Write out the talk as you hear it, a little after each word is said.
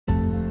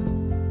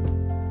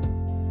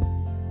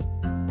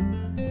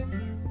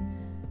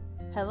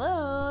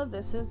Hello,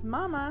 this is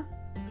Mama,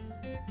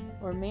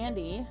 or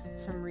Mandy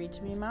from Read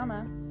to Me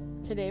Mama.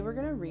 Today we're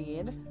going to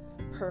read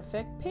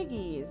Perfect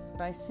Piggies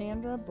by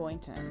Sandra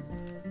Boynton.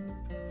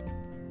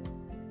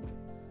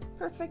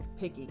 Perfect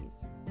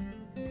Piggies.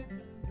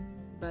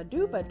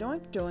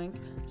 Ba-doo-ba-doink doink,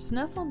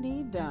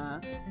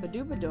 snuffle-dee-da,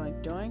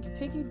 ba-doo-ba-doink doink,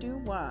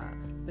 piggy-doo-wah,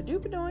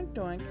 ba-doo-ba-doink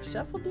doink,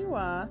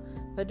 shuffle-dee-wah,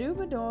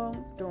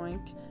 ba-doo-ba-doink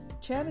doink,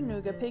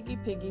 Chattanooga piggy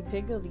piggy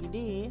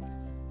piggledy-dee.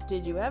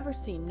 Did you ever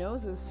see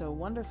noses so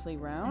wonderfully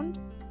round?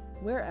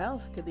 Where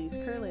else could these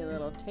curly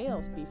little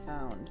tails be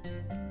found?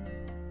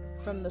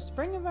 From the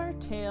spring of our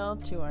tail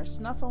to our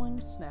snuffling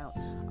snout,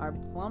 our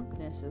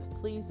plumpness is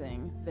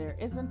pleasing, there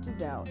isn't a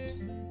doubt.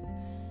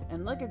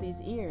 And look at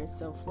these ears,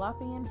 so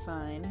floppy and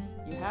fine,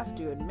 you have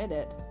to admit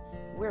it,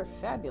 we're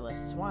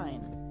fabulous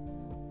swine.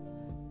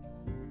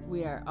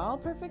 We are all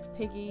perfect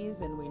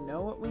piggies and we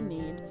know what we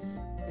need.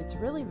 It's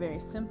really very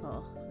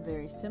simple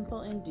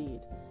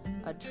indeed.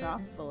 A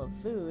trough full of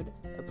food,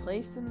 a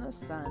place in the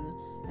sun,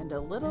 and a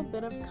little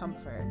bit of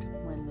comfort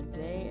when the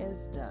day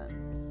is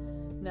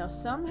done. Now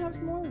some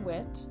have more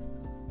wit,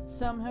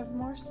 some have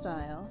more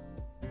style,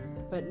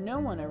 but no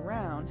one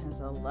around has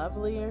a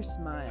lovelier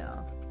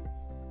smile.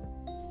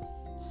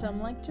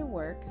 Some like to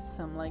work,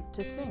 some like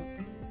to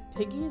think.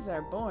 Piggies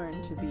are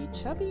born to be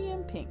chubby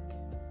and pink.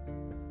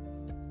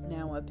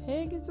 Now a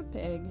pig is a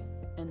pig,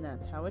 and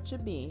that's how it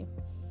should be.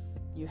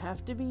 You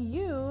have to be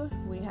you,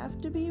 we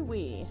have to be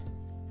we.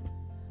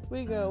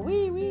 We go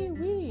wee, wee,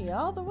 wee,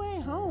 all the way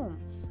home,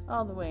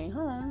 all the way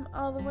home,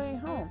 all the way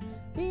home.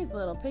 These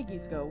little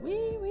piggies go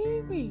wee,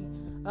 wee, wee,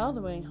 all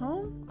the way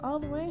home, all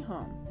the way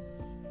home.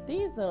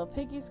 These little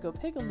piggies go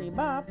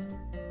piggledy-bop.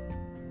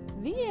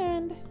 The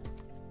end.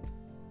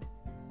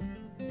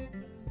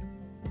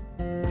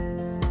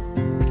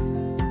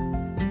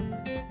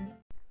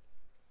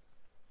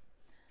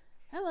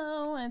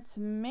 Hello, it's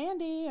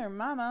Mandy or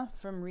Mama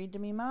from Read to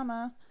Me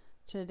Mama.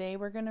 Today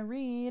we're going to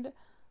read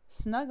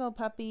Snuggle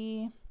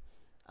Puppy,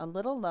 a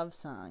Little Love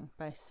Song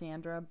by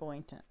Sandra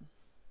Boynton.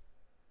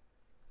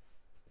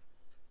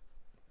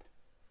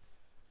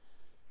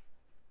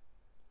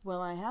 Well,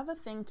 I have a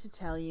thing to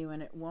tell you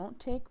and it won't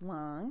take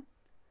long.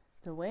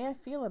 The way I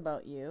feel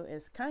about you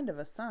is kind of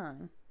a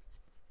song.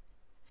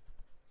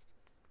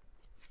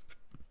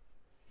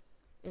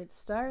 It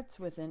starts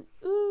with an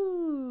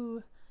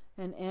ooh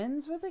and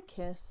ends with a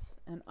kiss,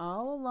 and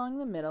all along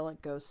the middle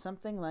it goes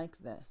something like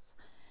this.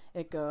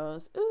 It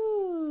goes,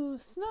 ooh,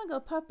 snuggle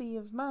puppy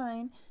of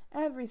mine,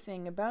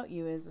 everything about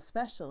you is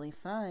especially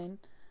fine.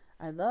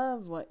 I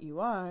love what you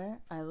are,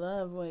 I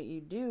love what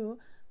you do,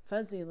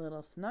 fuzzy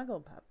little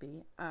snuggle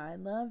puppy, I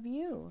love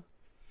you.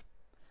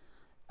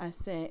 I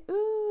say,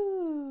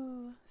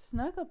 ooh,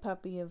 snuggle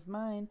puppy of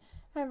mine,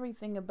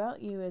 everything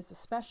about you is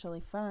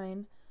especially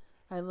fine.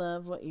 I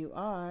love what you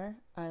are,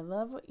 I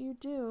love what you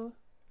do.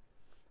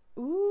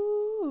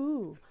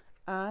 Ooh,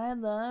 I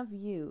love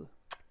you.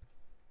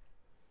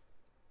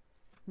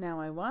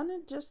 Now I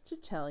wanted just to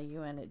tell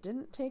you, and it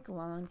didn't take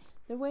long,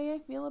 the way I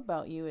feel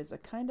about you is a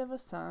kind of a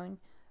song.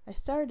 I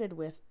started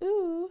with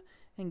ooh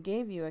and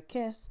gave you a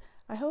kiss.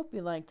 I hope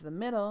you liked the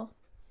middle.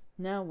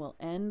 Now we'll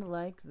end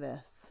like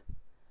this.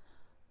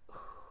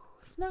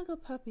 Ooh, snuggle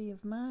puppy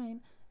of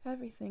mine,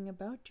 everything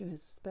about you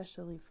is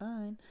especially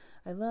fine.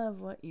 I love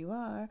what you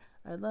are,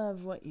 I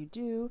love what you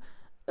do.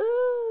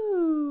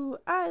 Ooh,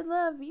 I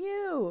love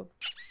you.